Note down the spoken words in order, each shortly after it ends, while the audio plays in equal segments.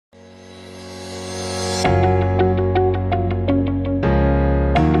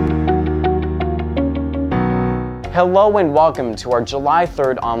Hello and welcome to our July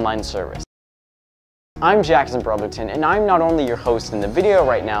 3rd online service. I'm Jackson Brotherton, and I'm not only your host in the video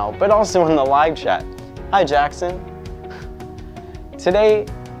right now, but also in the live chat. Hi Jackson. Today,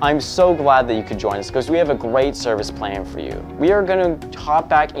 I'm so glad that you could join us because we have a great service planned for you. We are going to hop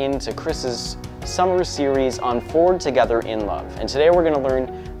back into Chris's summer series on Forward Together in Love. And today we're going to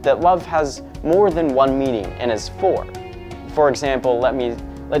learn that love has more than one meaning and is four. For example,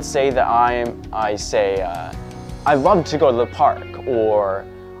 let's say that I say, I love to go to the park, or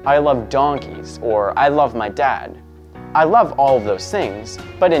I love donkeys, or I love my dad. I love all of those things,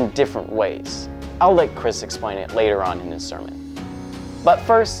 but in different ways. I'll let Chris explain it later on in his sermon. But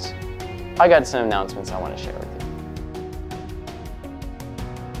first, I got some announcements I want to share with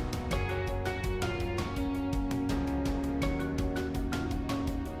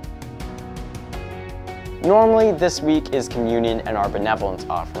you. Normally, this week is communion and our benevolence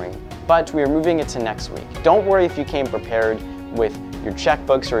offering, but we are moving it to next week. Don't worry if you came prepared with your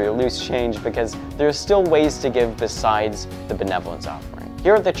checkbooks or your loose change, because there are still ways to give besides the benevolence offering.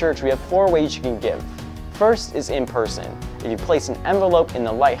 Here at the church, we have 4 ways you can give. First is in person. If you place an envelope in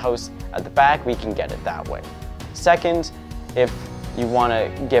the lighthouse at the back, we can get it that way. Second, if you want to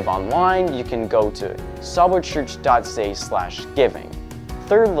give online, you can go to saublechurch.ca/giving.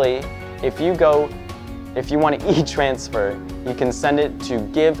 Thirdly, if you want to e-transfer, you can send it to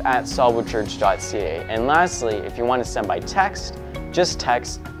give@saublechurch.ca. And lastly, if you want to send by text, just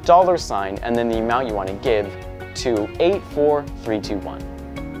text $ and then the amount you want to give to 84321.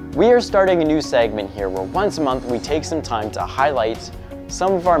 We are starting a new segment here where once a month we take some time to highlight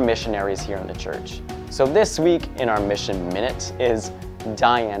some of our missionaries here in the church. So this week in our Mission Minute is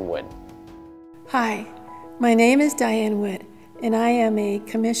Diane Wood. Hi, my name is Diane Wood, and I am a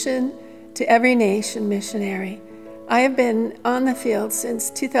Commission to Every Nation missionary. I have been on the field since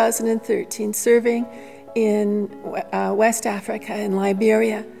 2013, serving in West Africa and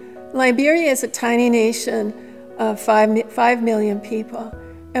Liberia. Liberia is a tiny nation of 5 million people,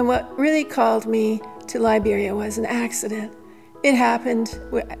 and what really called me to Liberia was an accident. It happened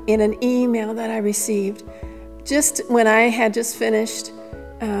in an email that I received just when I had just finished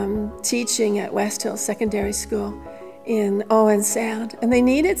teaching at West Hill Secondary School in Owen Sound, and they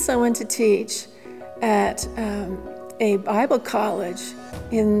needed someone to teach at a Bible college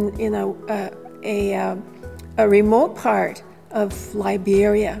in a remote part of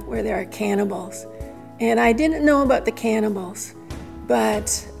Liberia where there are cannibals. And I didn't know about the cannibals,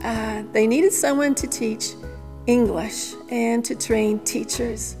 but they needed someone to teach English and to train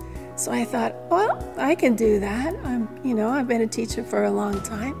teachers. So I thought, well, I can do that. I've been a teacher for a long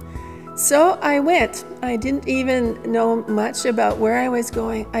time. So I went. I didn't even know much about where I was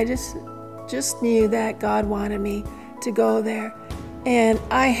going. I just knew that God wanted me to go there. And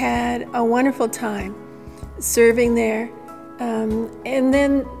I had a wonderful time serving there. And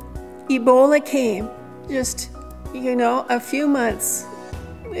then Ebola came, just, a few months.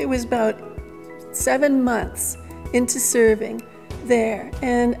 It was about 7 months into serving there.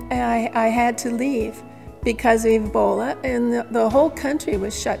 And I had to leave because of Ebola, and the whole country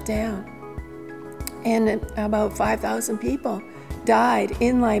was shut down. And about 5,000 people died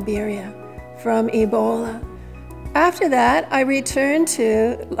in Liberia from Ebola. After that, I returned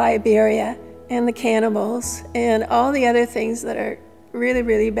to Liberia and the cannibals and all the other things that are really,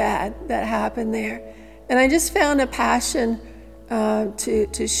 really bad that happened there. And I just found a passion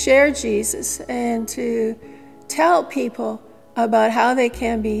to share Jesus and to tell people about how they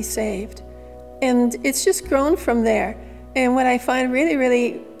can be saved. And it's just grown from there. And what I find really,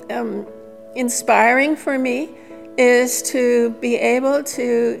 really inspiring for me is to be able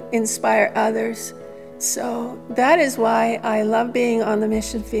to inspire others. So that is why I love being on the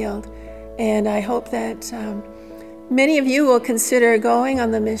mission field. And I hope that many of you will consider going on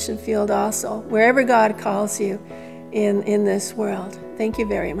the mission field also, wherever God calls you in this world. Thank you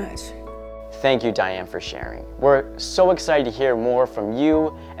very much. Thank you, Diane, for sharing. We're so excited to hear more from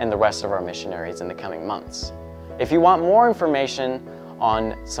you and the rest of our missionaries in the coming months. If you want more information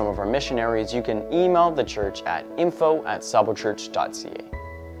on some of our missionaries, you can email the church at info@saublechurch.ca.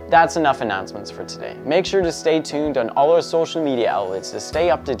 That's enough announcements for today. Make sure to stay tuned on all our social media outlets to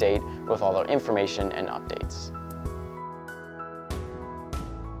stay up to date with all our information and updates.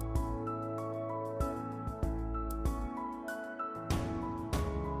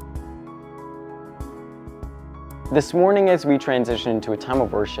 This morning, as we transition into a time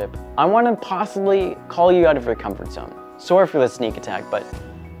of worship, I want to possibly call you out of your comfort zone. Sorry for the sneak attack, but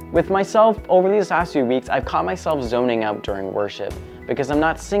with myself, over these last few weeks, I've caught myself zoning out during worship because I'm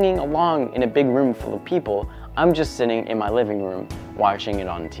not singing along in a big room full of people. I'm just sitting in my living room watching it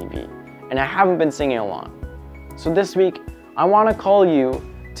on TV, and I haven't been singing along. So this week, I want to call you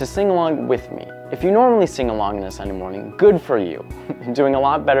to sing along with me. If you normally sing along on a Sunday morning, good for you. You're doing a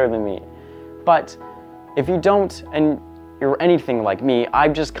lot better than me. But if you don't, and you're anything like me,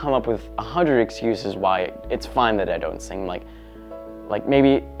 I've just come up with 100 excuses why it's fine that I don't sing. Like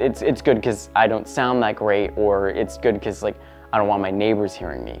maybe it's good because I don't sound that great, or it's good because I don't want my neighbors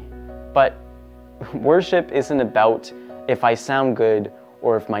hearing me. But worship isn't about if I sound good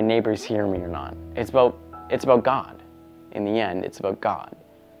or if my neighbors hear me or not. It's about God. In the end, it's about God.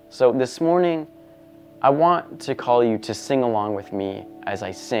 So this morning, I want to call you to sing along with me as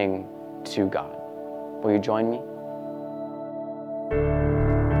I sing to God. Will you join me?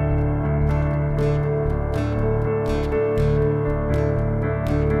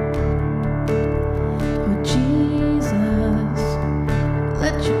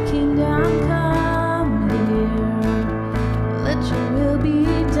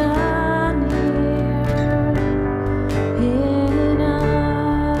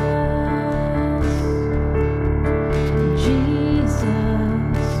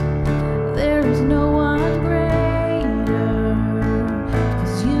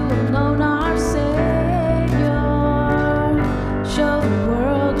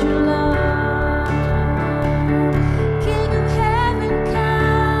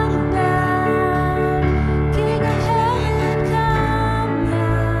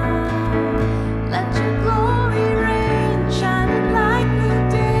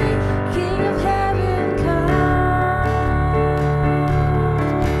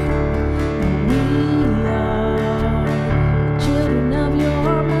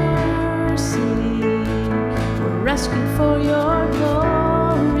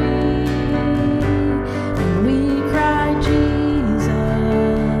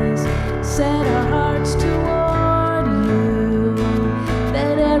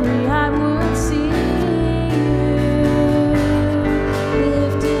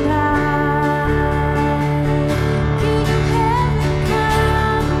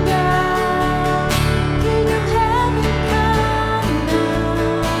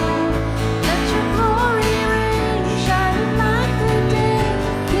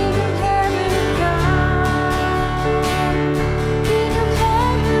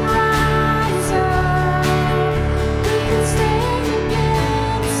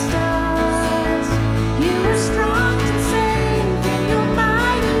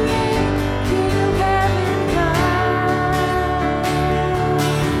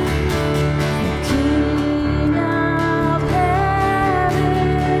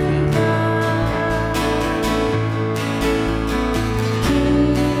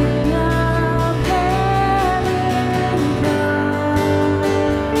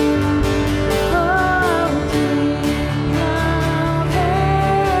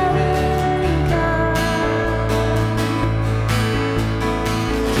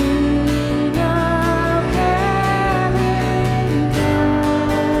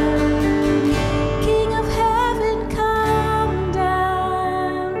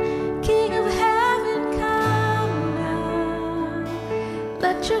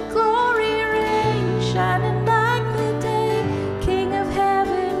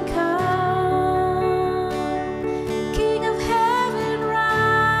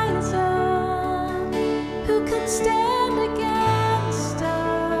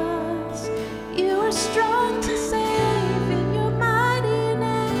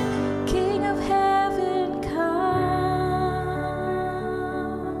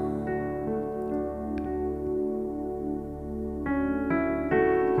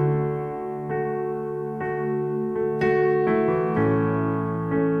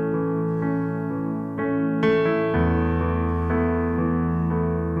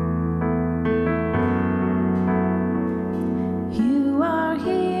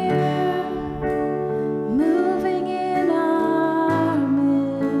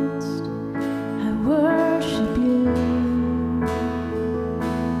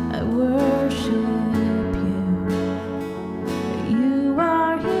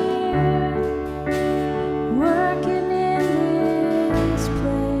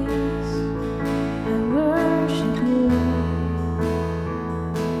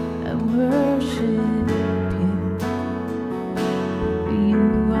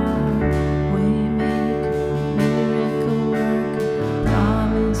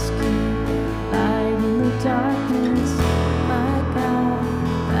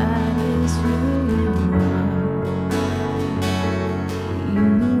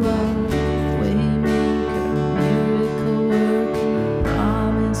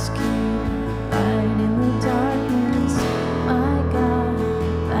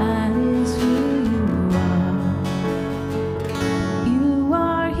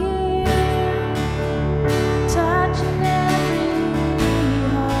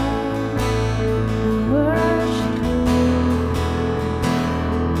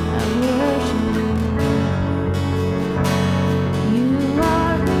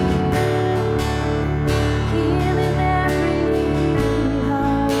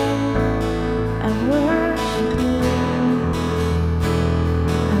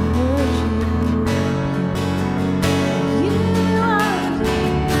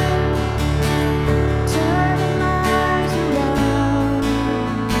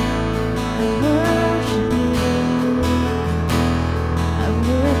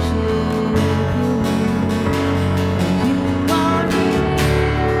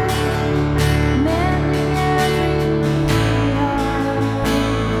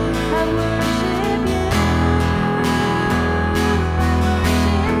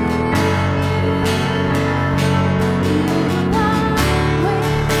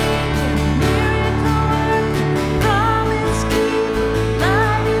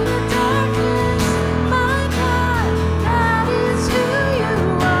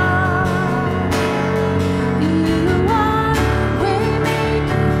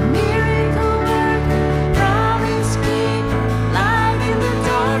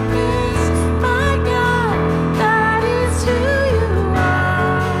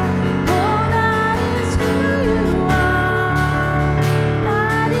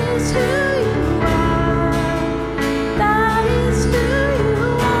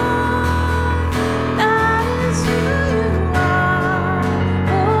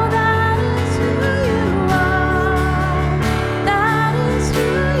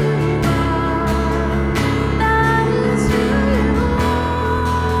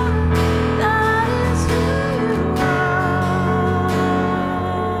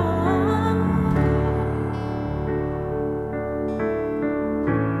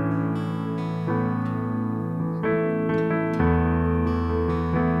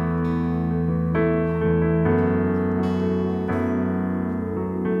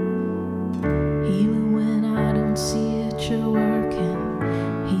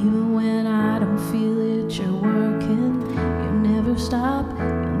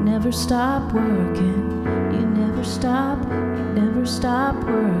 never stop working. You never stop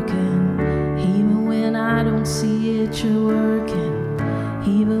working. Even when I don't see it, you're working.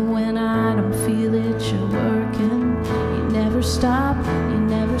 Even when I don't feel it, you're working. You never stop working. You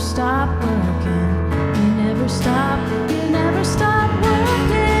never stop working. Even when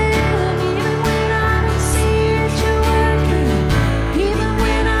I don't see it, you're working. Even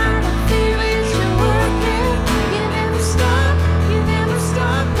when I don't feel it, you're working. You never stop working. You never stop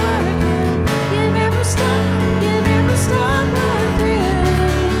working.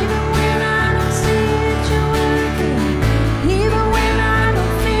 Even when I don't see it, you're working. Even when I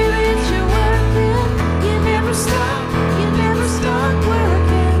don't feel it, you're working. You never stop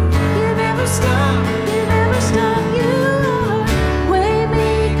working. You never stop. You are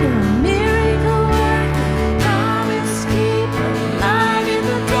waymaker, miracle worker, promise keeper, light in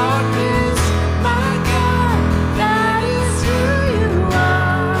the darkness. My God, that is who you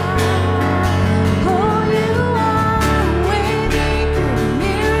are. Oh, you are waymaker,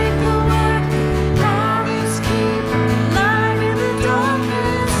 miracle worker, promise keeper, light in the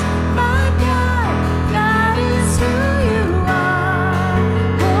darkness. My God, that is who you are.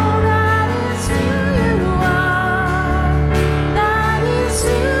 Oh, that is who you are. That is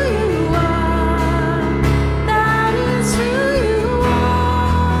who you are. That is who you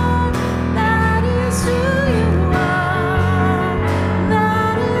are. That is who you are.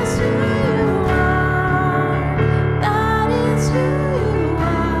 That is who you are. That is who you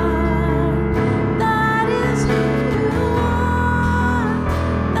are. That is who you are.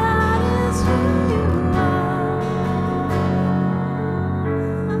 That is who you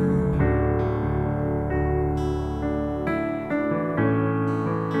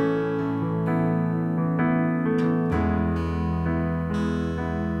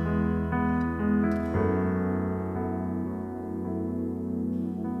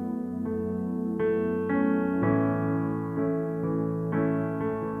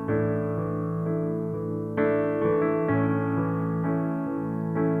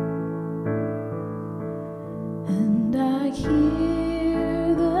And I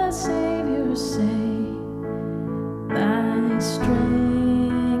hear the Savior say, thy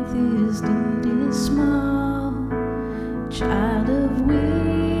strength is indeed small. Child of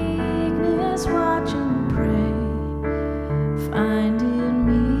weakness, watch and pray. Find in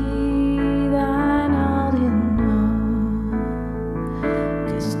me thine all in all.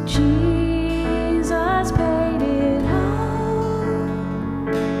 'Cause Jesus paid it all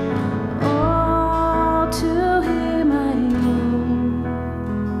to him I owe.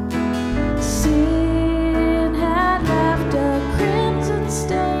 Sin had left a crimson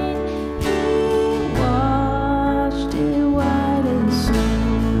stain. He washed it white as snow.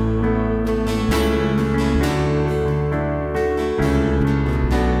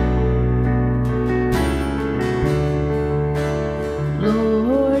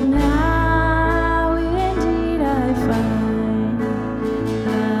 Lord, now indeed I find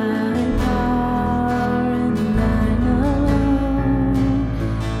thy power and thine alone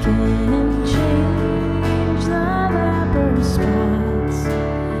can change the leper's spots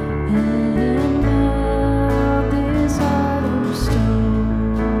and melt this heart of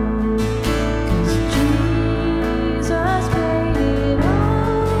stone. 'Cause Jesus paid it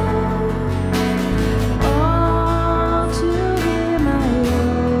all to him I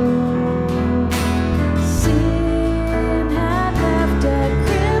owe. Sin had left a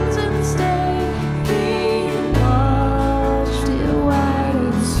crimson stain. He washed it white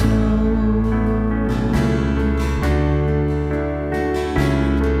as snow.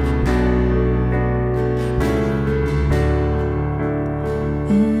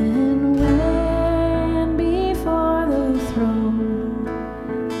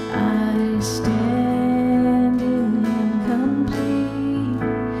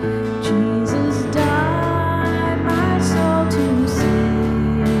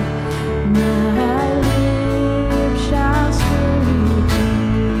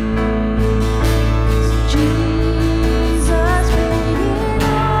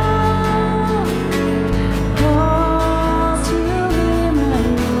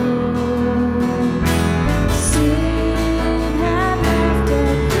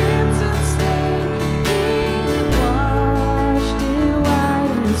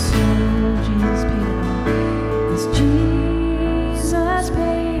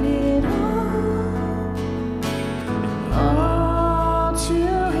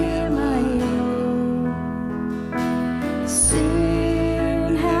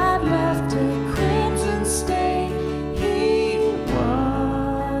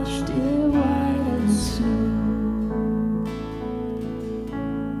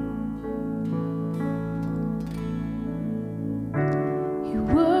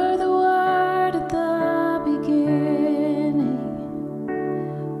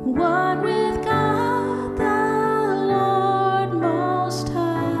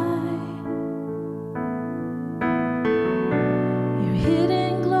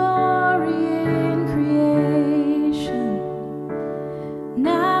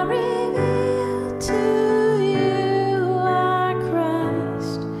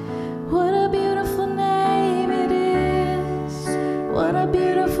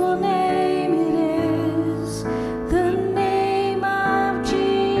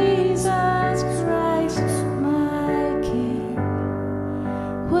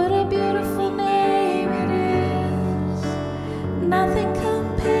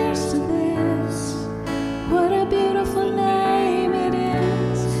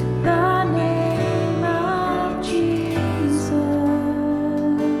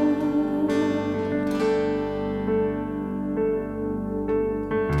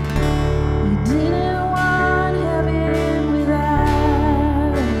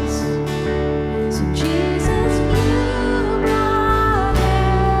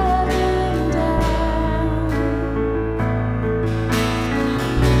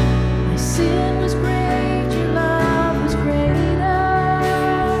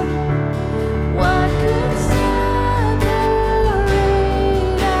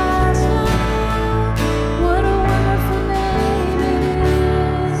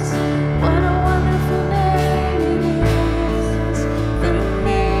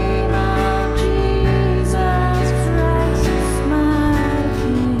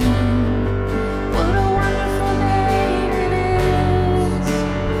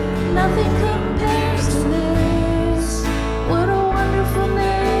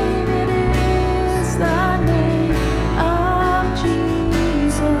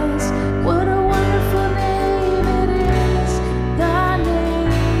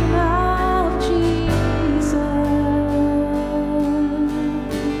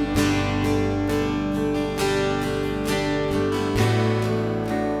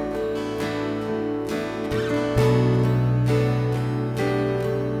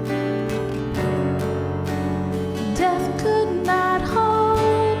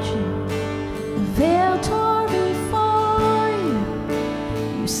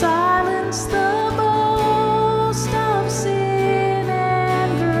 silence the boast of sin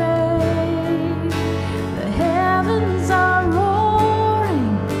and grave. The heavens are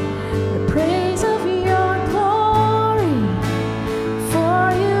roaring the praise of your glory,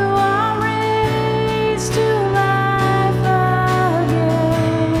 for you are raised to life again.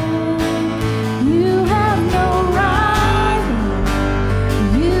 You have no rival,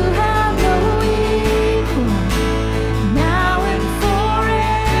 you have no equal, now and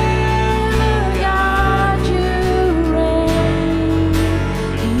forever, God, you reign.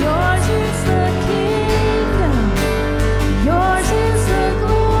 Yours is the kingdom, yours is the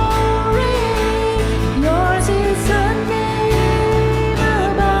glory, yours is the name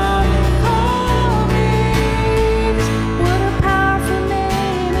above all names. What a powerful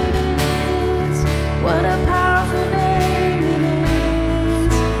name it is, what a powerful name it is,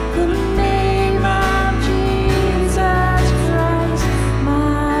 the name of Jesus Christ,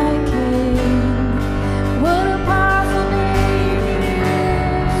 my King. What a powerful name it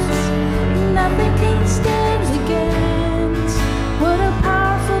is, nothing can stand against. What a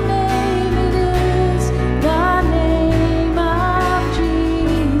powerful name it is, the name of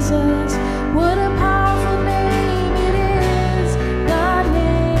Jesus. What a powerful name it is, the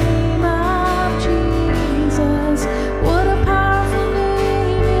name of Jesus. What a powerful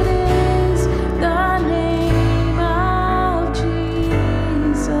name it is, the name of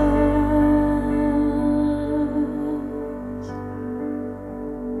Jesus.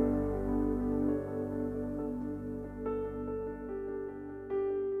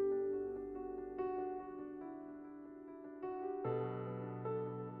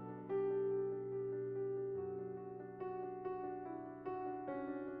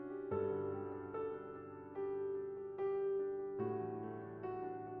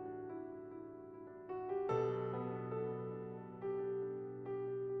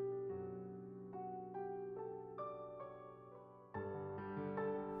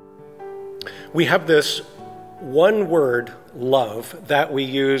 We have this one word, love, that we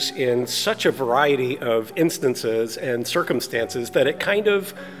use in such a variety of instances and circumstances that it kind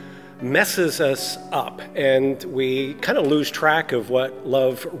of messes us up and we kind of lose track of what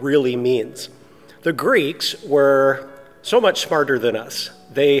love really means. The Greeks were so much smarter than us.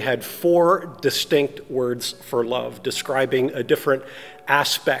 They had 4 distinct words for love, describing a different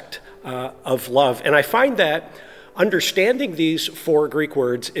aspect of love. And I find that understanding these 4 Greek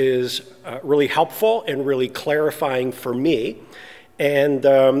words is really helpful and really clarifying for me. And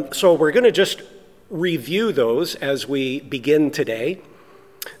so we're going to just review those as we begin today.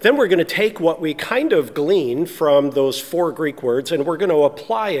 Then we're going to take what we kind of gleaned from those 4 Greek words and we're going to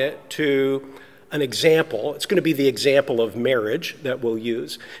apply it to an example. It's going to be the example of marriage that we'll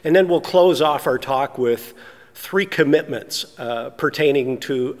use. And then we'll close off our talk with 3 commitments pertaining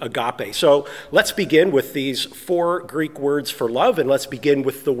to agape. So let's begin with these 4 Greek words for love, and let's begin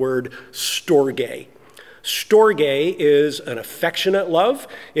with the word storge. Storge is an affectionate love.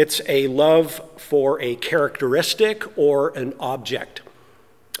 It's a love for a characteristic or an object.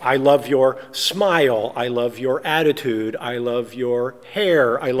 I love your smile. I love your attitude. I love your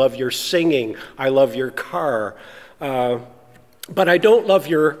hair. I love your singing. I love your car. But I don't love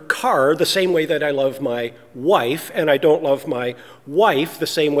your car the same way that I love my wife, and I don't love my wife the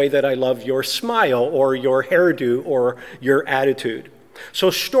same way that I love your smile or your hairdo or your attitude. So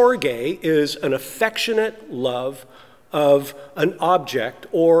storge is an affectionate love of an object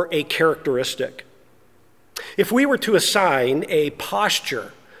or a characteristic. If we were to assign a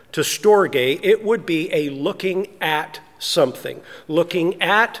posture to storge, it would be a looking at something, looking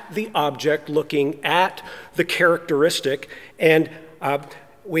at the object, looking at the characteristic, and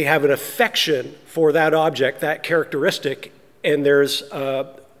we have an affection for that object, that characteristic, and there's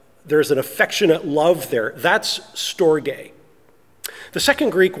an affectionate love there. That's storge. The second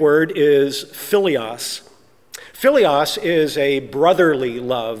Greek word is philios. Philios is a brotherly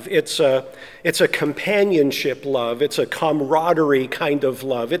love. It's a companionship love. It's a camaraderie kind of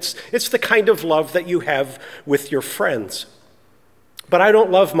love. It's the kind of love that you have with your friends. But I don't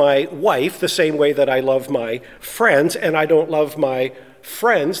love my wife the same way that I love my friends, and I don't love my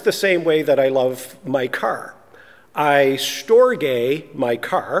friends the same way that I love my car. I storge my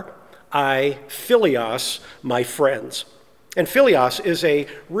car. I philios my friends. And philios is a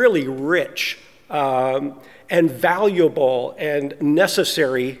really rich and valuable and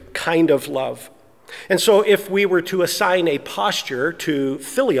necessary kind of love. And so if we were to assign a posture to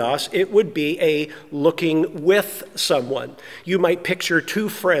philios, it would be a looking with someone. You might picture two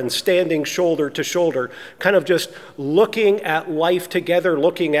friends standing shoulder to shoulder, kind of just looking at life together,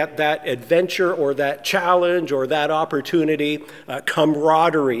 looking at that adventure or that challenge or that opportunity,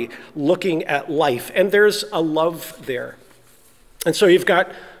 camaraderie, looking at life. And there's a love there. And so you've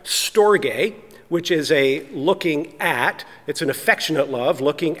got storge, which is a looking at. It's an affectionate love,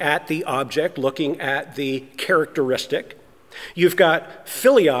 looking at the object, looking at the characteristic. You've got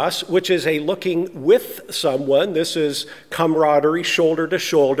philios, which is a looking with someone. This is camaraderie, shoulder to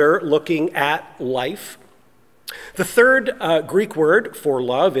shoulder, looking at life. The third Greek word for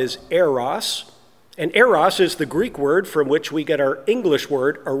love is eros. And eros is the Greek word from which we get our English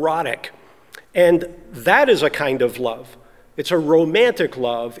word erotic. And that is a kind of love. It's a romantic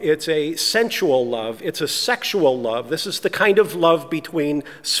love, it's a sensual love, it's a sexual love. This is the kind of love between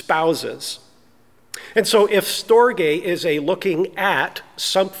spouses. And so if storge is a looking at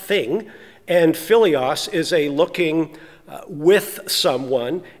something, and philios is a looking with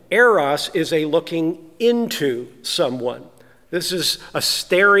someone, eros is a looking into someone. This is a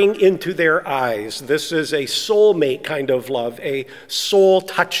staring into their eyes. This is a soulmate kind of love, a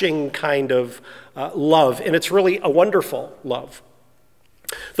soul-touching kind of love, and it's really a wonderful love.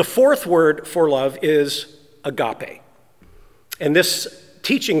 The fourth word for love is agape. And this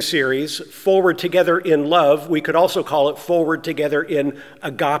teaching series, Forward Together in Love, we could also call it Forward Together in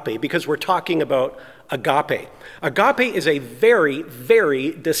Agape, because we're talking about agape. Agape is a very,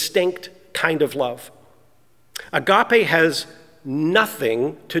 very distinct kind of love. Agape has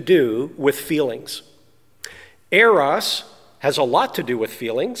nothing to do with feelings. Eros has a lot to do with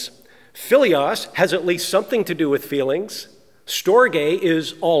feelings. Philios has at least something to do with feelings. Storge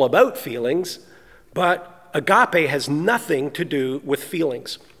is all about feelings, but agape has nothing to do with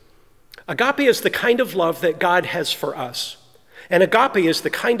feelings. Agape is the kind of love that God has for us. And agape is the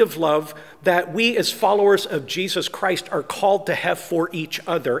kind of love that we as followers of Jesus Christ are called to have for each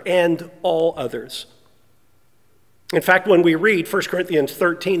other and all others. In fact, when we read 1 Corinthians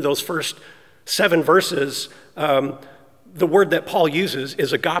 13, those first 7 verses, the word that Paul uses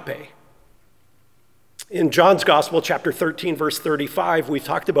is agape. In John's Gospel, chapter 13, verse 35, we've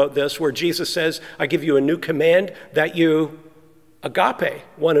talked about this, where Jesus says, I give you a new command that you agape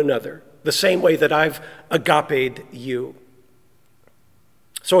one another, the same way that I've agaped you.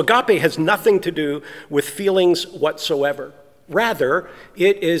 So agape has nothing to do with feelings whatsoever. Rather,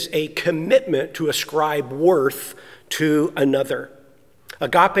 it is a commitment to ascribe worth to another.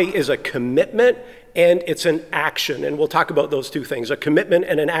 Agape is a commitment and it's an action, and we'll talk about those two things, a commitment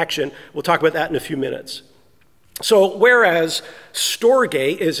and an action. We'll talk about that in a few minutes. So whereas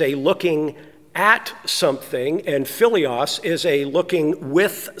storge is a looking at something, and philios is a looking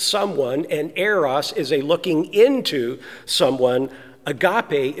with someone, and eros is a looking into someone,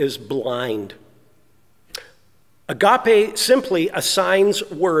 agape is blind. Agape simply assigns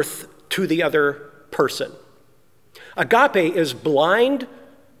worth to the other person. Agape is blind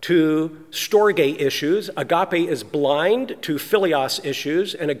to storge issues, agape is blind to philios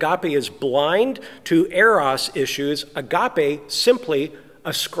issues, and agape is blind to eros issues. Agape simply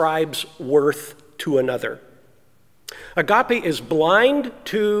ascribes worth to another. Agape is blind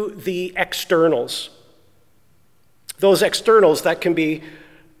to the externals. Those externals that can be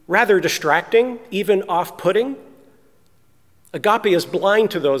rather distracting, even off-putting. Agape is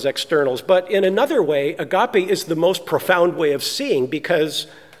blind to those externals, but in another way, agape is the most profound way of seeing, because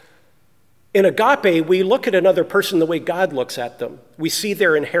in agape, we look at another person the way God looks at them. We see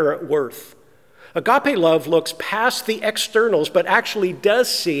their inherent worth. Agape love looks past the externals, but actually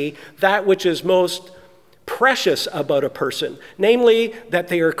does see that which is most precious about a person, namely that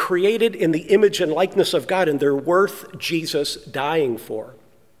they are created in the image and likeness of God and they're worth Jesus dying for.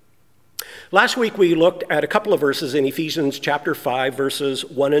 Last week, we looked at a couple of verses in Ephesians chapter 5, verses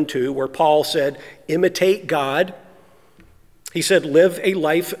 1 and 2, where Paul said, imitate God. He said, live a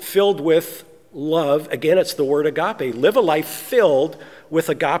life filled with love. Again, it's the word agape. Live a life filled with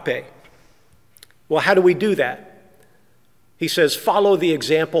agape. Well, how do we do that? He says, follow the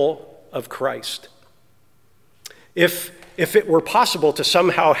example of Christ. If it were possible to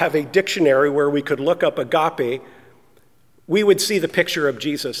somehow have a dictionary where we could look up agape, we would see the picture of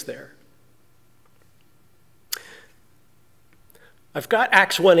Jesus there. I've got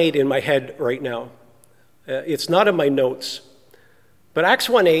Acts 1:8 in my head right now. It's not in my notes. But Acts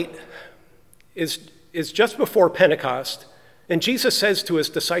 1:8 is just before Pentecost, and Jesus says to his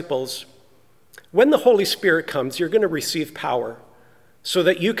disciples, when the Holy Spirit comes, you're going to receive power so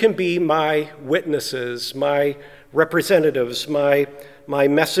that you can be my witnesses, my representatives, my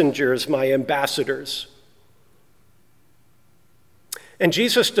messengers, my ambassadors. And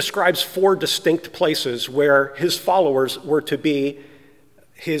Jesus describes 4 distinct places where his followers were to be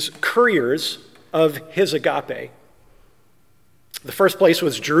his couriers of his agape. The first place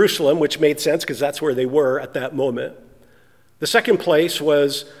was Jerusalem, which made sense because that's where they were at that moment. The second place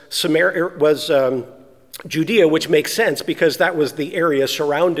was Judea, which makes sense because that was the area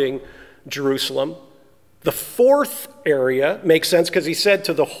surrounding Jerusalem. The fourth area makes sense because he said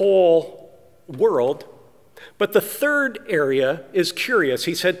to the whole world. But the third area is curious.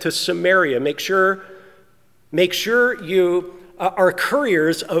 He said to Samaria, make sure you are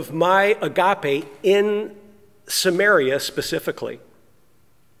couriers of my agape in Samaria specifically.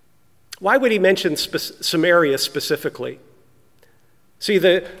 Why would he mention Samaria specifically? See,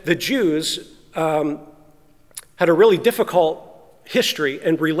 the Jews had a really difficult history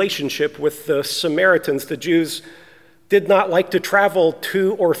and relationship with the Samaritans. The Jews did not like to travel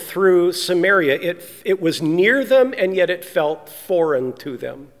to or through Samaria. It was near them, and yet it felt foreign to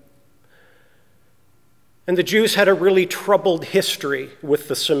them. And the Jews had a really troubled history with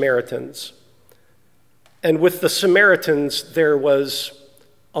the Samaritans. And with the Samaritans, there was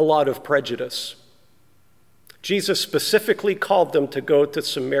a lot of prejudice. Jesus specifically called them to go to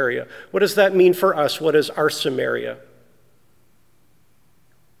Samaria. What does that mean for us? What is our Samaria?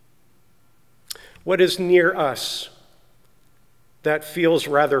 What is near us that feels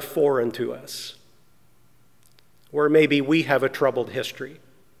rather foreign to us? Where maybe we have a troubled history,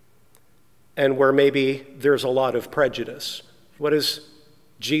 and where maybe there's a lot of prejudice. What is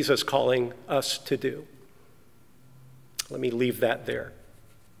Jesus calling us to do? Let me leave that there.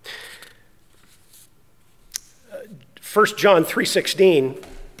 1 John 3:16.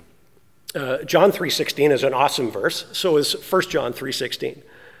 John 3:16 is an awesome verse. So is 1 John 3:16.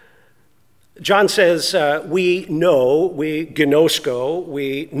 John says, we know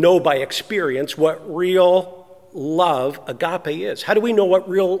by experience what real love, agape, is. How do we know what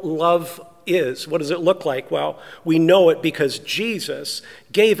real love is? What does it look like? Well, we know it because Jesus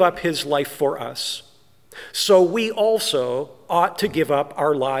gave up his life for us. So we also ought to give up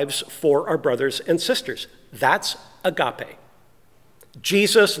our lives for our brothers and sisters. That's agape.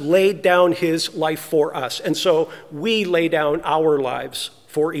 Jesus laid down his life for us, and so we lay down our lives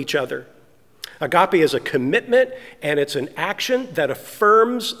for each other. Agape is a commitment, and it's an action that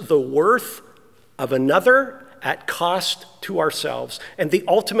affirms the worth of another at cost to ourselves. And the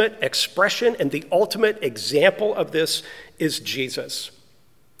ultimate expression and the ultimate example of this is Jesus.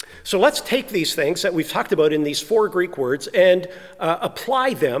 So let's take these things that we've talked about in these 4 Greek words and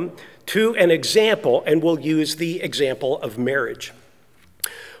apply them to an example, and we'll use the example of marriage.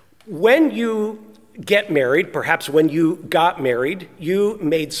 When you get married, perhaps when you got married, you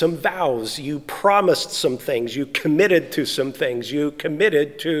made some vows, you promised some things, you committed to some things, you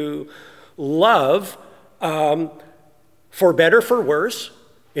committed to love for better, for worse,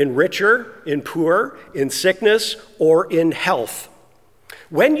 in richer, in poor, in sickness, or in health.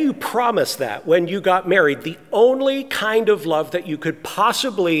 When you promised that, when you got married, the only kind of love that you could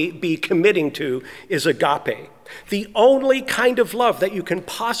possibly be committing to is agape. The only kind of love that you can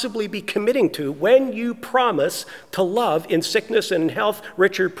possibly be committing to when you promise to love in sickness and in health,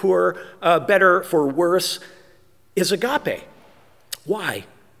 richer, poor, better, for worse, is agape. Why?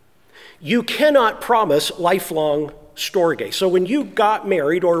 You cannot promise lifelong storge. So when you got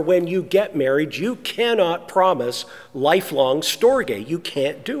married or when you get married, you cannot promise lifelong storge. You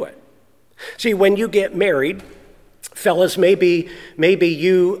can't do it. See, when you get married, fellas, maybe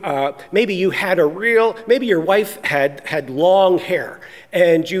your wife had long hair,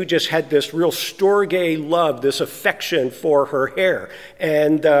 and you just had this real storge love, this affection for her hair.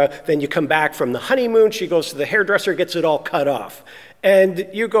 And then you come back from the honeymoon, she goes to the hairdresser, gets it all cut off. And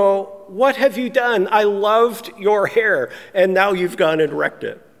you go, what have you done? I loved your hair, and now you've gone and wrecked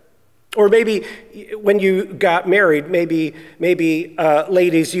it. Or maybe when you got married, maybe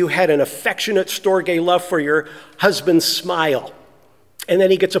ladies, you had an affectionate storge love for your husband's smile, and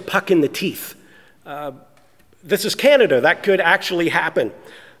then he gets a puck in the teeth. This is Canada. That could actually happen.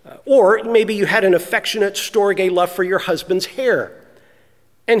 Or maybe you had an affectionate storge love for your husband's hair,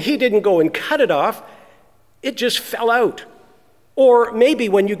 and he didn't go and cut it off. It just fell out. Or maybe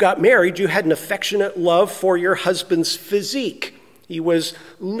when you got married, you had an affectionate love for your husband's physique. He was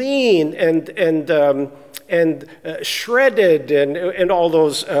lean and shredded and all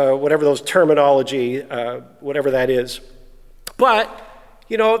those, whatever those terminology, whatever that is. But,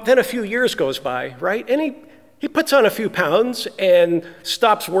 then a few years goes by, right? And He puts on a few pounds and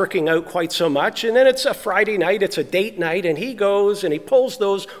stops working out quite so much. And then it's a Friday night, it's a date night, and he goes and he pulls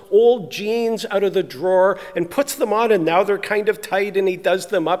those old jeans out of the drawer and puts them on, and now they're kind of tight, and he does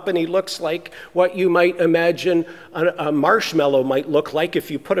them up, and he looks like what you might imagine a marshmallow might look like if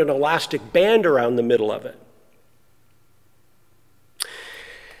you put an elastic band around the middle of it.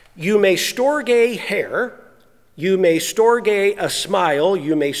 You may storge hair, you may storge a smile,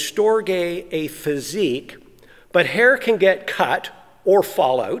 you may storge a physique, but hair can get cut or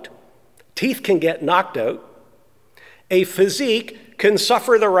fall out. Teeth can get knocked out. A physique can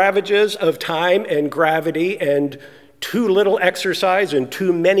suffer the ravages of time and gravity and too little exercise and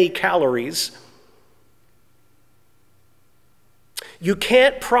too many calories. You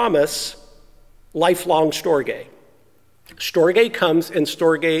can't promise lifelong storge. Storge comes and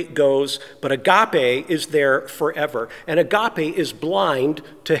storge goes, but agape is there forever. And agape is blind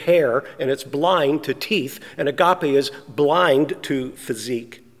to hair, and it's blind to teeth, and agape is blind to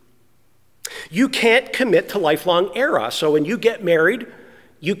physique. You can't commit to lifelong eros. So when you get married,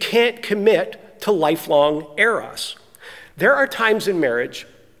 you can't commit to lifelong eros. There are times in marriage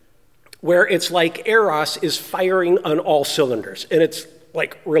where it's like eros is firing on all cylinders, and it's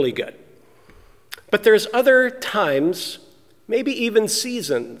like really good. But there's other times, maybe even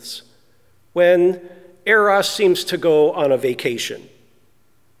seasons, when eros seems to go on a vacation.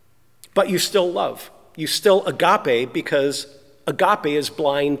 But you still love. You still agape, because agape is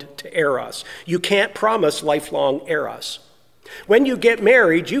blind to eros. You can't promise lifelong eros. When you get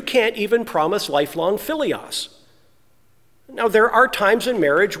married, you can't even promise lifelong philios. Now, there are times in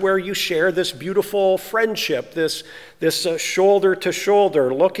marriage where you share this beautiful friendship, this shoulder to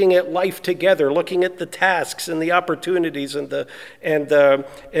shoulder, looking at life together, looking at the tasks and the opportunities and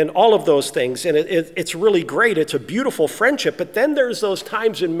all of those things. And it's really great. It's a beautiful friendship. But then there's those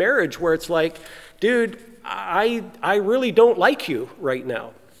times in marriage where it's like, dude, I really don't like you right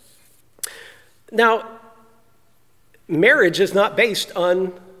now. Now, marriage is not based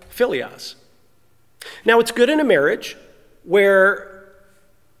on philios. Now, it's good in a marriage where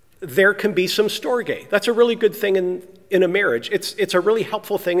there can be some storge. That's a really good thing in a marriage. It's a really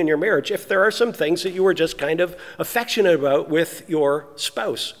helpful thing in your marriage if there are some things that you are just kind of affectionate about with your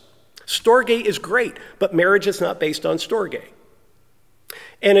spouse. Storge is great, but marriage is not based on storge.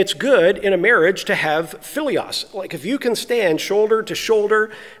 And it's good in a marriage to have philios. Like if you can stand shoulder to shoulder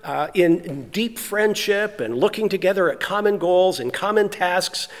in deep friendship and looking together at common goals and common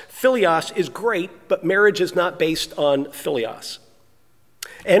tasks, philios is great, but marriage is not based on philios.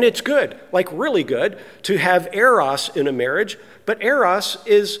 And it's good, like really good, to have eros in a marriage, but eros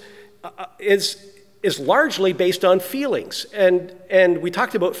is largely based on feelings. And we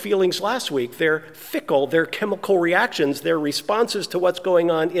talked about feelings last week. They're fickle, they're chemical reactions, they're responses to what's going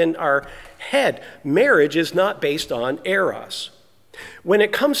on in our head. Marriage is not based on eros. When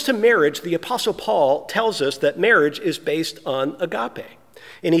it comes to marriage, the Apostle Paul tells us that marriage is based on agape.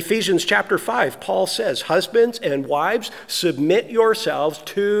 In Ephesians chapter 5, Paul says, husbands and wives, submit yourselves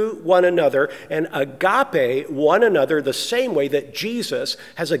to one another and agape one another the same way that Jesus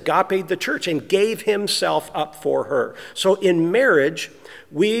has agape the church and gave himself up for her. So in marriage,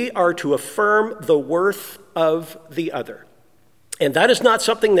 we are to affirm the worth of the other. And that is not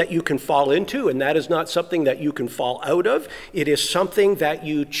something that you can fall into, and that is not something that you can fall out of. It is something that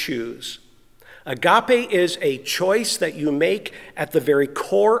you choose. Agape is a choice that you make at the very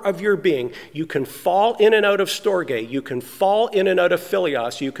core of your being. You can fall in and out of storge, you can fall in and out of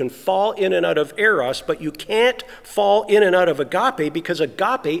philios, you can fall in and out of eros, but you can't fall in and out of agape, because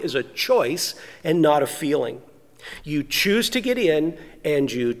agape is a choice and not a feeling. You choose to get in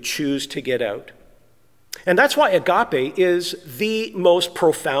and you choose to get out. And that's why agape is the most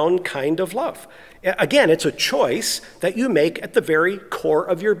profound kind of love. Again, it's a choice that you make at the very core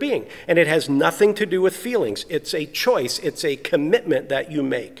of your being, and it has nothing to do with feelings. It's a choice, it's a commitment that you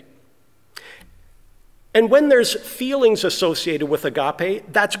make. And when there's feelings associated with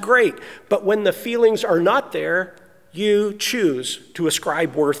agape, that's great, but when the feelings are not there, you choose to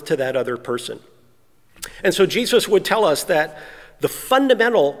ascribe worth to that other person. And so Jesus would tell us that the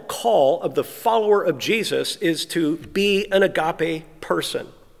fundamental call of the follower of Jesus is to be an agape person.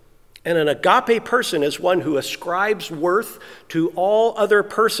 And an agape person is one who ascribes worth to all other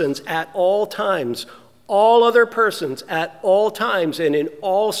persons at all times, all other persons at all times and in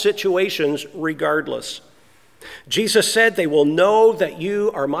all situations regardless. Jesus said, they will know that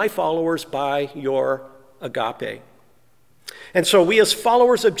you are my followers by your agape. And so we as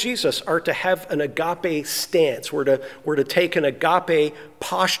followers of Jesus are to have an agape stance. We're to take an agape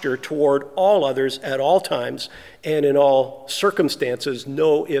posture toward all others at all times and in all circumstances,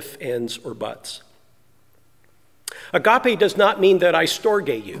 no ifs, ands, or buts. Agape does not mean that I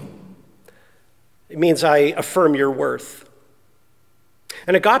storge you. It means I affirm your worth.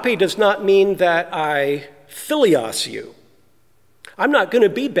 And agape does not mean that I philios you. I'm not going to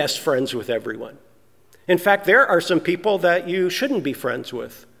be best friends with everyone. In fact, there are some people that you shouldn't be friends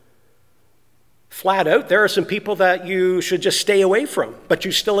with. Flat out, there are some people that you should just stay away from, but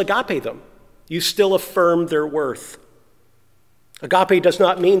you still agape them. You still affirm their worth. Agape does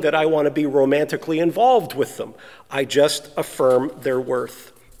not mean that I want to be romantically involved with them. I just affirm their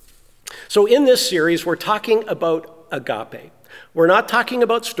worth. So in this series, we're talking about agape. We're not talking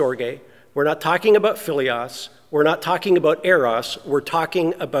about storge. We're not talking about philios. We're not talking about eros. We're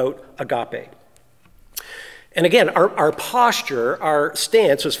talking about agape. And again, our posture, our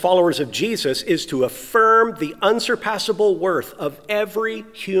stance as followers of Jesus is to affirm the unsurpassable worth of every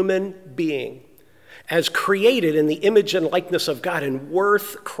human being as created in the image and likeness of God and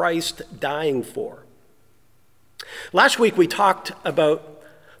worth Christ dying for. Last week we talked about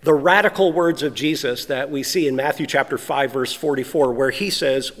the radical words of Jesus that we see in Matthew chapter 5, verse 44, where he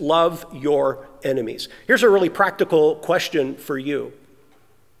says, love your enemies. Here's a really practical question for you.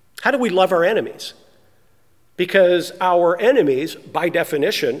 How do we love our enemies? Because our enemies, by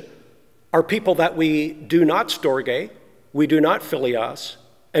definition, are people that we do not storge, we do not philios,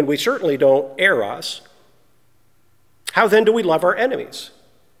 and we certainly don't eros. How then do we love our enemies?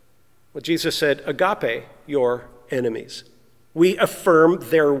 Well, Jesus said, agape your enemies. We affirm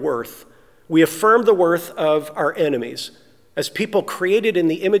their worth. We affirm the worth of our enemies as people created in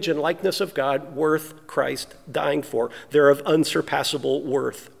the image and likeness of God, worth Christ dying for. They're of unsurpassable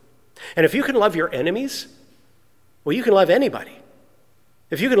worth. And if you can love your enemies, well, you can love anybody.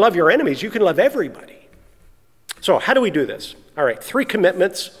 If you can love your enemies, you can love everybody. So how do we do this? All right, 3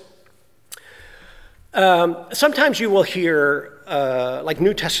 commitments. Sometimes you will hear like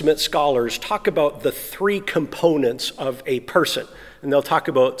New Testament scholars talk about the 3 components of a person. And they'll talk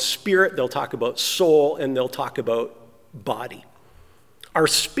about spirit, they'll talk about soul, and they'll talk about body. Our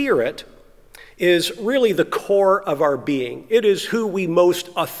spirit is really the core of our being. It is who we most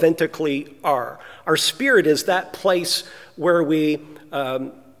authentically are. Our spirit is that place where we,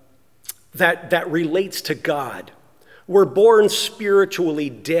 that relates to God. We're born spiritually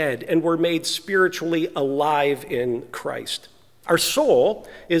dead, and we're made spiritually alive in Christ. Our soul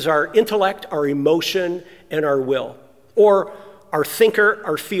is our intellect, our emotion, and our will, or our thinker,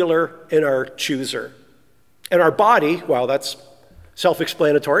 our feeler, and our chooser. And our body, well, that's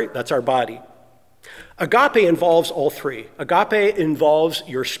self-explanatory, that's our body. Agape involves all 3. Agape involves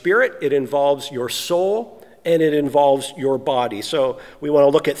your spirit, it involves your soul, and it involves your body. So we want to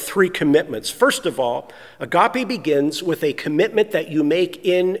look at 3 commitments. First of all, agape begins with a commitment that you make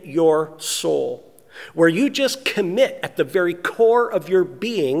in your soul, where you just commit at the very core of your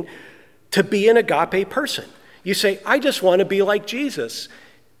being to be an agape person. You say, I just want to be like Jesus.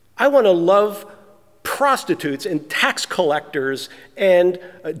 I want to love prostitutes and tax collectors and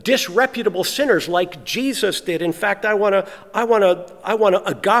disreputable sinners like Jesus did. In fact, I want to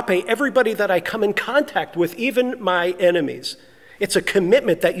agape everybody that I come in contact with, even my enemies. It's a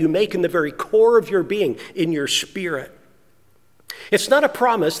commitment that you make in the very core of your being, in your spirit. It's not a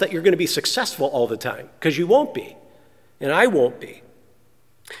promise that you're going to be successful all the time, because you won't be, and I won't be.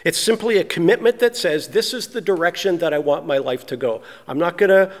 It's simply a commitment that says, this is the direction that I want my life to go. I'm not going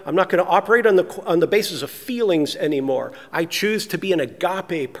to operate on the basis of feelings anymore. I choose to be an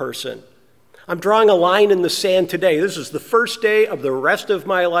agape person. I'm drawing a line in the sand today. This is the first day of the rest of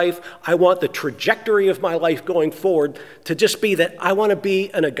my life. I want the trajectory of my life going forward to just be that I want to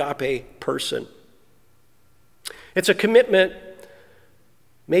be an agape person. It's a commitment.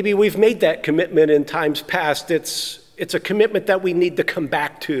 Maybe we've made that commitment in times past. It's a commitment that we need to come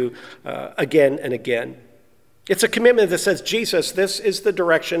back to again and again. It's a commitment that says, Jesus, this is the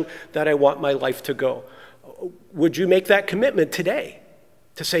direction that I want my life to go. Would you make that commitment today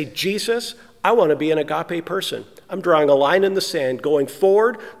to say, Jesus, I want to be an agape person. I'm drawing a line in the sand. Going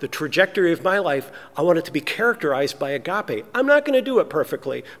forward, the trajectory of my life, I want it to be characterized by agape. I'm not going to do it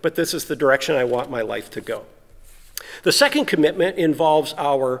perfectly, but this is the direction I want my life to go. The second commitment involves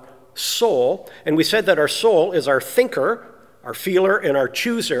our soul, and we said that our soul is our thinker, our feeler, and our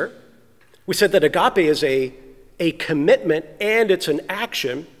chooser. We said that agape is a commitment and it's an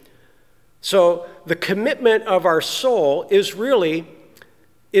action. So the commitment of our soul is really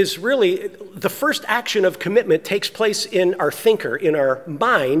the first action of commitment takes place in our thinker, in our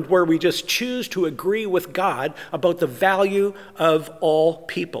mind, where we just choose to agree with God about the value of all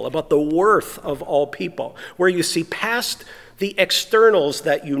people, about the worth of all people, where you see past the externals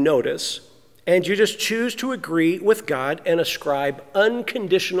that you notice, and you just choose to agree with God and ascribe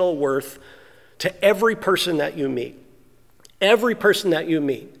unconditional worth to every person that you meet. Every person that you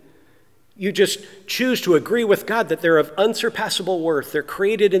meet. You just choose to agree with God that they're of unsurpassable worth. They're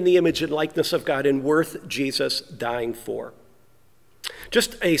created in the image and likeness of God and worth Jesus dying for.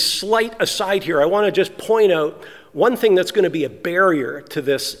 Just a slight aside here, I want to just point out one thing that's going to be a barrier to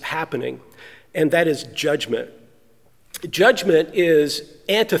this happening, and that is judgment. Judgment is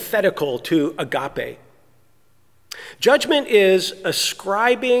antithetical to agape. Judgment is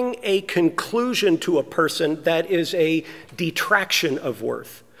ascribing a conclusion to a person that is a detraction of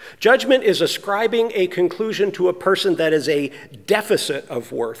worth. Judgment is ascribing a conclusion to a person that is a deficit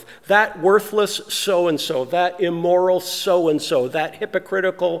of worth. That worthless so-and-so, that immoral so-and-so, that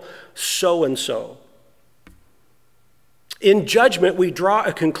hypocritical so-and-so. In judgment, we draw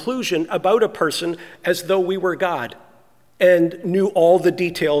a conclusion about a person as though we were God and knew all the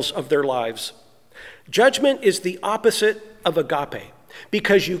details of their lives. Judgment is the opposite of agape,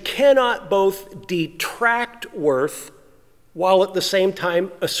 because you cannot both detract worth while at the same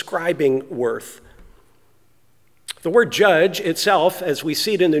time ascribing worth. The word judge itself, as we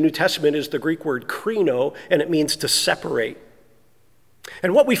see it in the New Testament, is the Greek word krino, and it means to separate.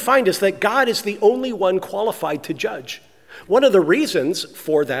 And what we find is that God is the only one qualified to judge. One of the reasons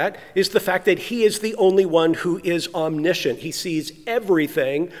for that is the fact that he is the only one who is omniscient. He sees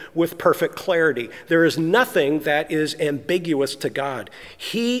everything with perfect clarity. There is nothing that is ambiguous to God.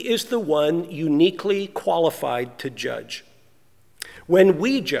 He is the one uniquely qualified to judge. When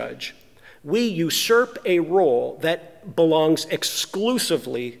we judge, we usurp a role that belongs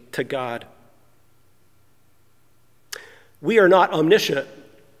exclusively to God. We are not omniscient,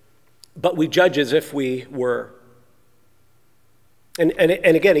 but we judge as if we were. And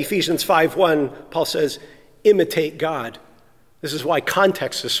again, Ephesians 5:1, Paul says, imitate God. This is why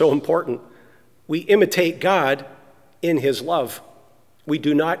context is so important. We imitate God in his love. We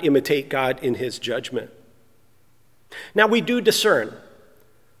do not imitate God in his judgment. Now, we do discern.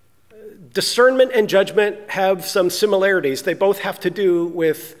 Discernment and judgment have some similarities. They both have to do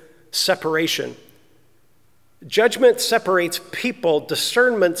with separation. Judgment separates people.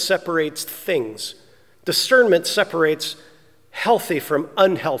 Discernment separates things. Discernment separates healthy from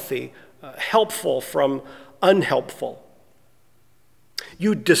unhealthy, helpful from unhelpful.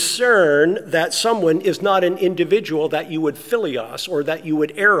 You discern that someone is not an individual that you would philios, or that you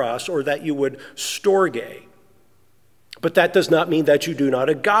would eros, or that you would storge. But that does not mean that you do not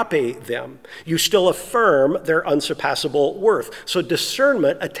agape them. You still affirm their unsurpassable worth. So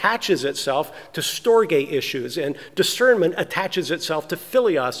discernment attaches itself to storge issues, and discernment attaches itself to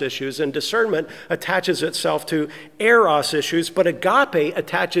philios issues, and discernment attaches itself to eros issues, but agape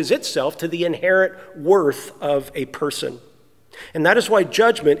attaches itself to the inherent worth of a person. And that is why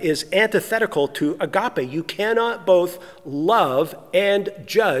judgment is antithetical to agape. You cannot both love and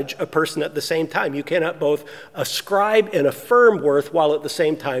judge a person at the same time. You cannot both ascribe and affirm worth while at the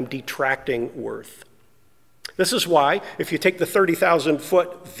same time detracting worth. This is why, if you take the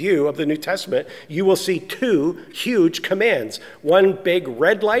 30,000-foot view of the New Testament, you will see two huge commands. One big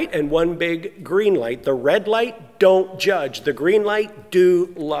red light and one big green light. The red light, don't judge. The green light,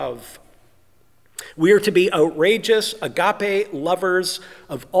 do love. We are to be outrageous, agape lovers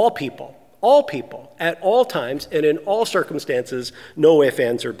of all people, at all times, and in all circumstances, no ifs,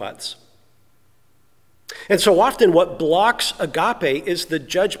 ands, or buts. And so often what blocks agape is the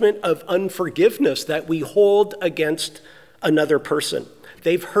judgment of unforgiveness that we hold against another person.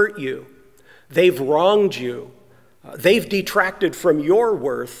 They've hurt you. They've wronged you. They've detracted from your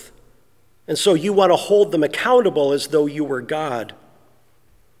worth. And so you want to hold them accountable as though you were God.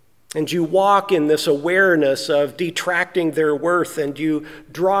 And you walk in this awareness of detracting their worth, and you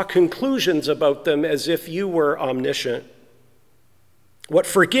draw conclusions about them as if you were omniscient. What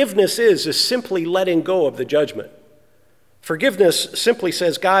forgiveness is simply letting go of the judgment. Forgiveness simply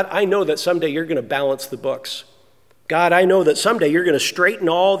says, God, I know that someday you're going to balance the books. God, I know that someday you're going to straighten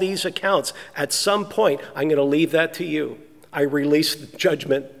all these accounts. At some point, I'm going to leave that to you. I release the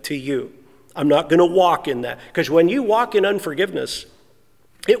judgment to you. I'm not going to walk in that. Because when you walk in unforgiveness,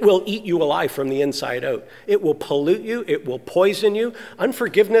 it will eat you alive from the inside out. It will pollute you. It will poison you.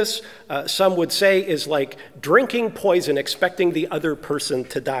 Unforgiveness, some would say, is like drinking poison, expecting the other person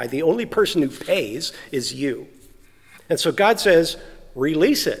to die. The only person who pays is you. And so God says,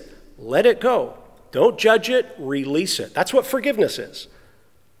 release it. Let it go. Don't judge it. Release it. That's what forgiveness is.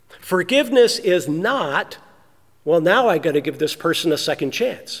 Forgiveness is not, well, now I got to give this person a second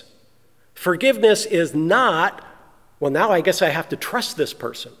chance. Forgiveness is not, well, now I guess I have to trust this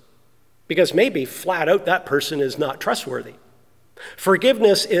person, because maybe flat out that person is not trustworthy.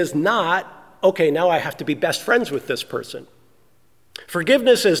 Forgiveness is not, okay, now I have to be best friends with this person.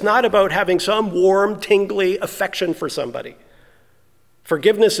 Forgiveness is not about having some warm, tingly affection for somebody.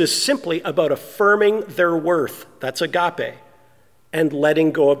 Forgiveness is simply about affirming their worth, that's agape, and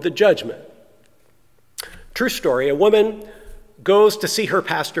letting go of the judgment. True story, a woman goes to see her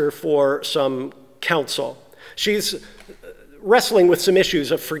pastor for some counsel. She's wrestling with some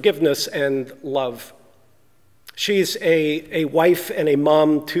issues of forgiveness and love. She's a wife and a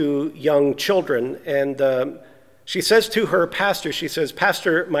mom to young children, and she says to her pastor, she says,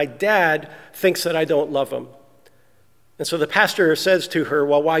 "Pastor, my dad thinks that I don't love him." And so the pastor says to her,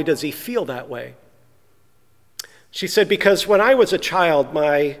 "Well, why does he feel that way?" She said, "Because when I was a child,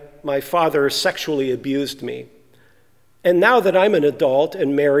 my father sexually abused me. And now that I'm an adult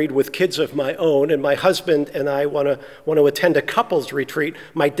and married with kids of my own, and my husband and I want to attend a couples retreat,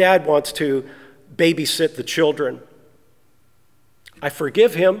 my dad wants to babysit the children. I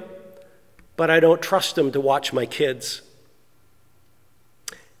forgive him, but I don't trust him to watch my kids.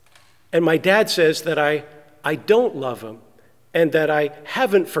 And my dad says that I don't love him and that I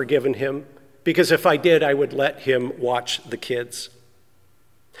haven't forgiven him because if I did, I would let him watch the kids."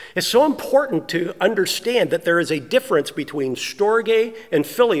 It's so important to understand that there is a difference between storge and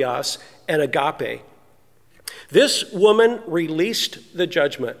philios and agape. This woman released the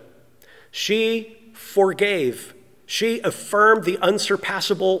judgment. She forgave. She affirmed the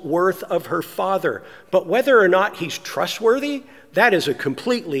unsurpassable worth of her father. But whether or not he's trustworthy, that is a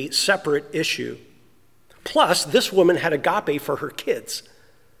completely separate issue. Plus, this woman had agape for her kids.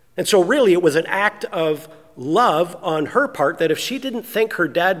 And so really it was an act of love on her part that if she didn't think her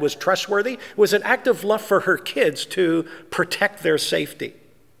dad was trustworthy, it was an act of love for her kids to protect their safety.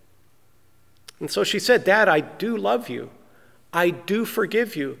 And so she said, "Dad, I do love you. I do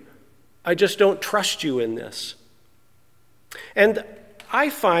forgive you. I just don't trust you in this." And I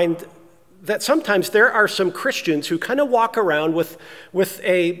find that sometimes there are some Christians who kind of walk around with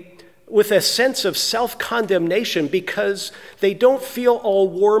a sense of self-condemnation because they don't feel all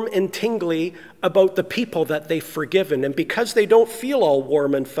warm and tingly about the people that they've forgiven. And because they don't feel all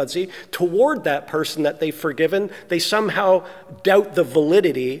warm and fuzzy toward that person that they've forgiven, they somehow doubt the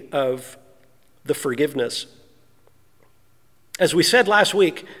validity of the forgiveness. As we said last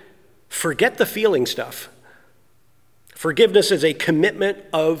week, forget the feeling stuff. Forgiveness is a commitment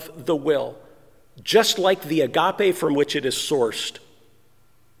of the will, just like the agape from which it is sourced.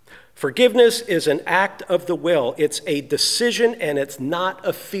 Forgiveness is an act of the will. It's a decision and it's not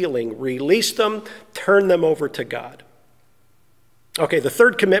a feeling. Release them, turn them over to God. Okay, the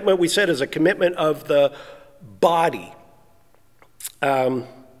third commitment we said is a commitment of the body. So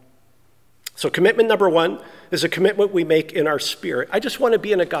commitment number one is a commitment we make in our spirit. I just want to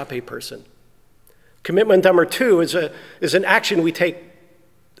be an agape person. Commitment number two is an action we take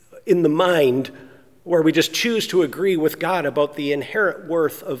in the mind where we just choose to agree with God about the inherent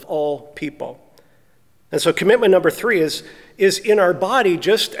worth of all people. And so commitment number three is in our body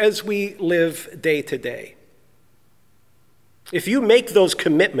just as we live day to day. If you make those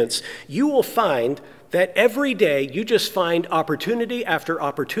commitments, you will find that every day you just find opportunity after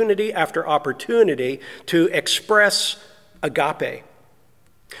opportunity after opportunity to express agape.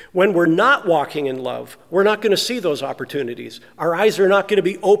 When we're not walking in love, we're not going to see those opportunities. Our eyes are not going to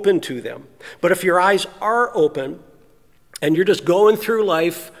be open to them. But if your eyes are open and you're just going through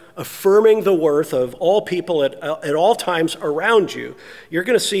life affirming the worth of all people at all times around you, you're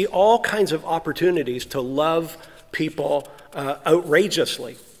going to see all kinds of opportunities to love people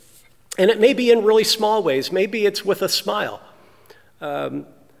outrageously. And it may be in really small ways. Maybe it's with a smile.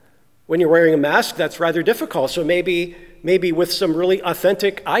 When you're wearing a mask, that's rather difficult. So maybe with some really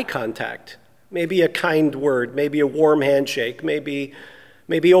authentic eye contact, maybe a kind word, maybe a warm handshake, maybe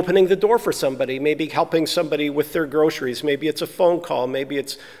opening the door for somebody, maybe helping somebody with their groceries, maybe it's a phone call, maybe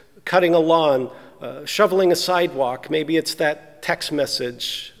it's cutting a lawn, shoveling a sidewalk, maybe it's that text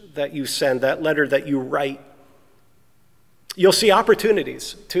message that you send, that letter that you write. You'll see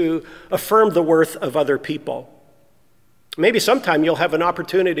opportunities to affirm the worth of other people. Maybe sometime you'll have an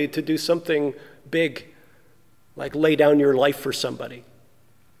opportunity to do something big, like lay down your life for somebody.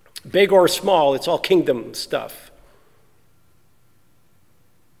 Big or small, it's all kingdom stuff.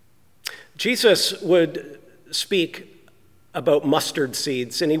 Jesus would speak about mustard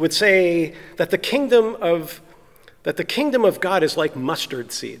seeds, and he would say that the kingdom of God is like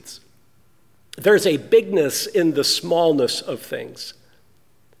mustard seeds. There's a bigness in the smallness of things.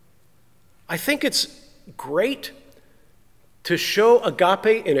 I think it's great to show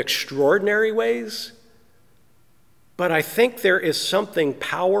agape in extraordinary ways, but I think there is something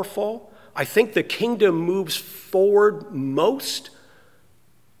powerful. I think the kingdom moves forward most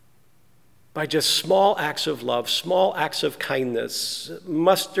by just small acts of love, small acts of kindness,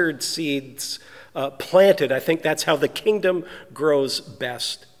 mustard seeds planted. I think that's how the kingdom grows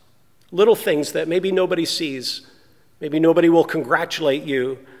best. Little things that maybe nobody sees, maybe nobody will congratulate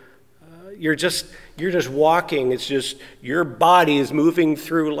you. You're just walking. It's just your body is moving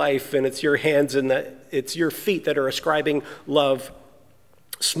through life, and it's your hands and it's your feet that are ascribing love.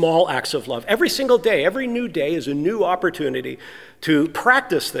 Small acts of love. Every single day, every new day is a new opportunity to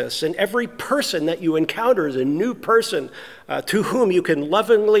practice this, and every person that you encounter is a new person to whom you can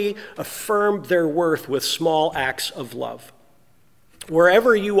lovingly affirm their worth with small acts of love.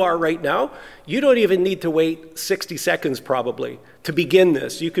 Wherever you are right now, you don't even need to wait 60 seconds probably to begin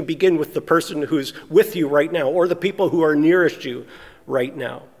this. You can begin with the person who's with you right now, or the people who are nearest you right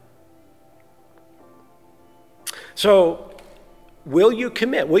now. So, will you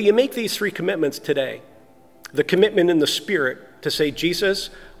commit? Will you make these 3 commitments today? The commitment in the Spirit to say, Jesus,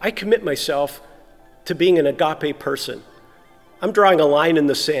 I commit myself to being an agape person. I'm drawing a line in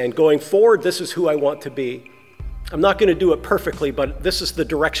the sand. Going forward, this is who I want to be. I'm not going to do it perfectly, but this is the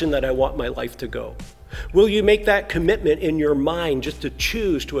direction that I want my life to go. Will you make that commitment in your mind just to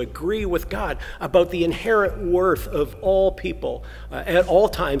choose to agree with God about the inherent worth of all people at all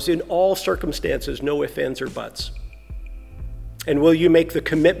times, in all circumstances, no ifs, ands, or buts? And will you make the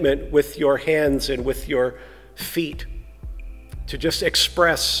commitment with your hands and with your feet to just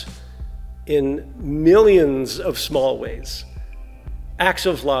express in millions of small ways acts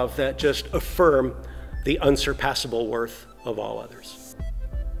of love that just affirm the unsurpassable worth of all others?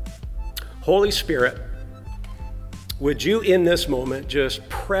 Holy Spirit, would you in this moment just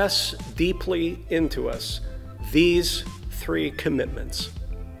press deeply into us these 3 commitments?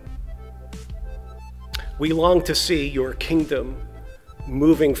 We long to see your kingdom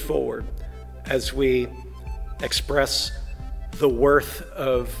moving forward as we express the worth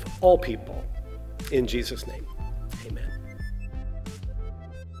of all people. In Jesus' name, amen.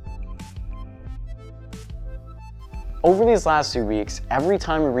 Over these last 2 weeks, every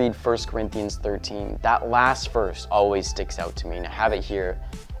time we read 1 Corinthians 13, that last verse always sticks out to me, and I have it here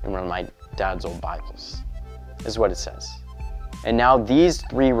in one of my dad's old Bibles. This is what it says. And now these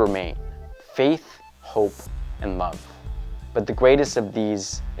 3 remain: faith, hope, and love. But the greatest of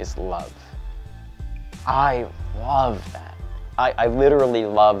these is love. I love that. I literally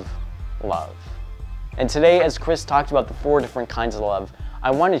love love. And today, as Chris talked about the 4 different kinds of love,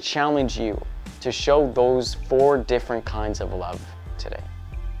 I want to challenge you to show those 4 different kinds of love today.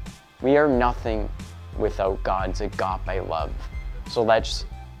 We are nothing without God's agape love. So let's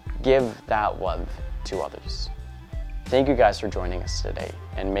give that love to others. Thank you guys for joining us today,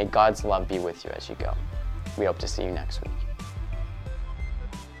 and may God's love be with you as you go. We hope to see you next week.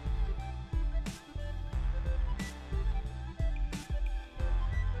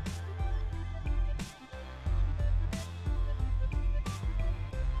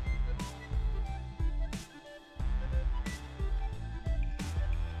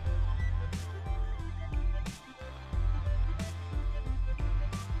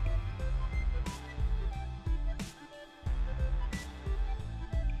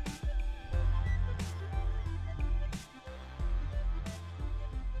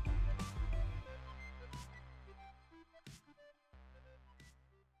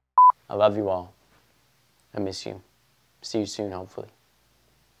 I love you all. I miss you. See you soon, hopefully,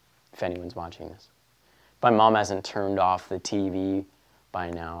 if anyone's watching this. My mom hasn't turned off the TV by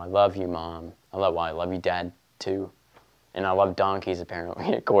now. I love you, Mom. I love you, Dad, too. And I love donkeys,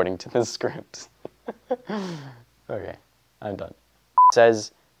 apparently, according to the script. Okay, I'm done. It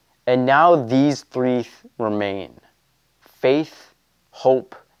says, and now these 3 remain: faith,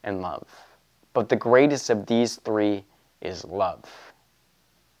 hope, and love. But the greatest of these 3 is love.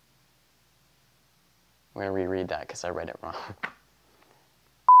 I'm going to reread that because I read it wrong.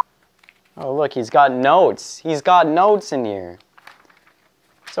 Oh, look, he's got notes. He's got notes in here.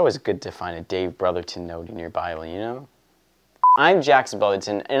 It's always good to find a Dave Brotherton note in your Bible, you know? I'm Jackson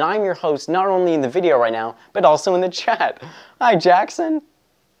Brotherton, and I'm your host not only in the video right now, but also in the chat. Hi, Jackson.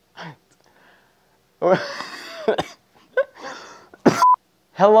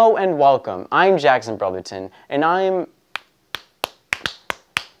 Hello and welcome. I'm Jackson Brotherton, and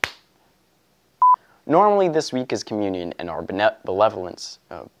Normally this week is communion and our benevolence.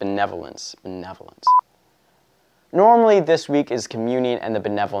 Normally this week is communion and the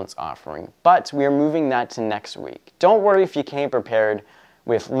benevolence offering, but we are moving that to next week. Don't worry if you came prepared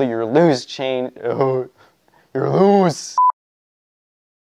with your loose change. You're loose.